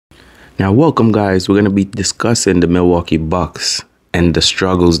Now, welcome, guys. We're going to be discussing the Milwaukee Bucks and the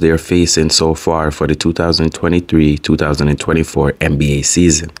struggles they're facing so far for the 2023-2024 NBA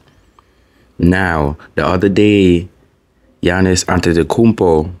season. Now, the other day, Giannis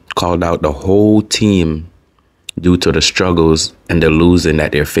Antetokounmpo called out the whole team due to the struggles and the losing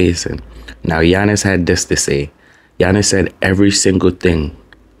that they're facing. Now, Giannis had this to say. Giannis said every single thing,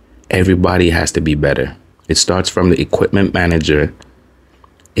 everybody has to be better. It starts from the equipment manager.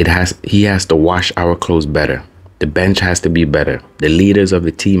 He has to wash our clothes better. The bench has to be better. The leaders of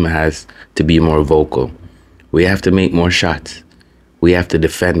the team has to be more vocal. We have to make more shots. We have to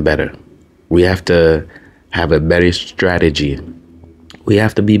defend better. We have to have a better strategy. We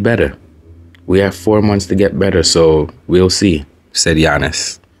have to be better. We have 4 months to get better, so we'll see, said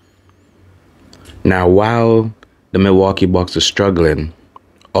Giannis. Now, while the Milwaukee Bucks are struggling,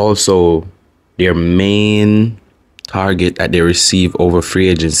 also their main target that they receive over free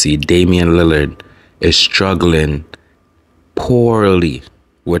agency, Damian Lillard, is struggling poorly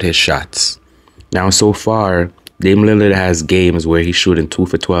with his shots. Now, so far, Dame Lillard has games where he's shooting 2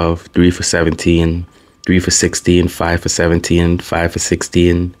 for 12, 3 for 17, 3 for 16, 5 for 17, 5 for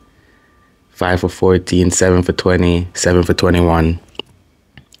 16, 5 for 14, 7 for 20, 7 for 21.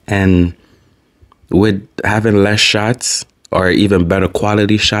 And with having less shots or even better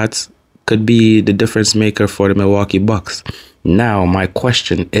quality shots could be the difference maker for the Milwaukee Bucks. Now, my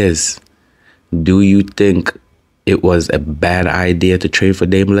question is, do you think it was a bad idea to trade for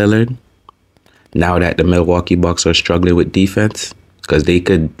Dame Lillard now that the Milwaukee Bucks are struggling with defense? Because they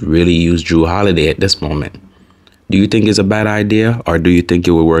could really use Jrue Holiday at this moment. Do you think it's a bad idea, or do you think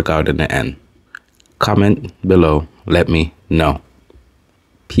it will work out in the end? Comment below. Let me know.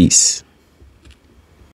 Peace.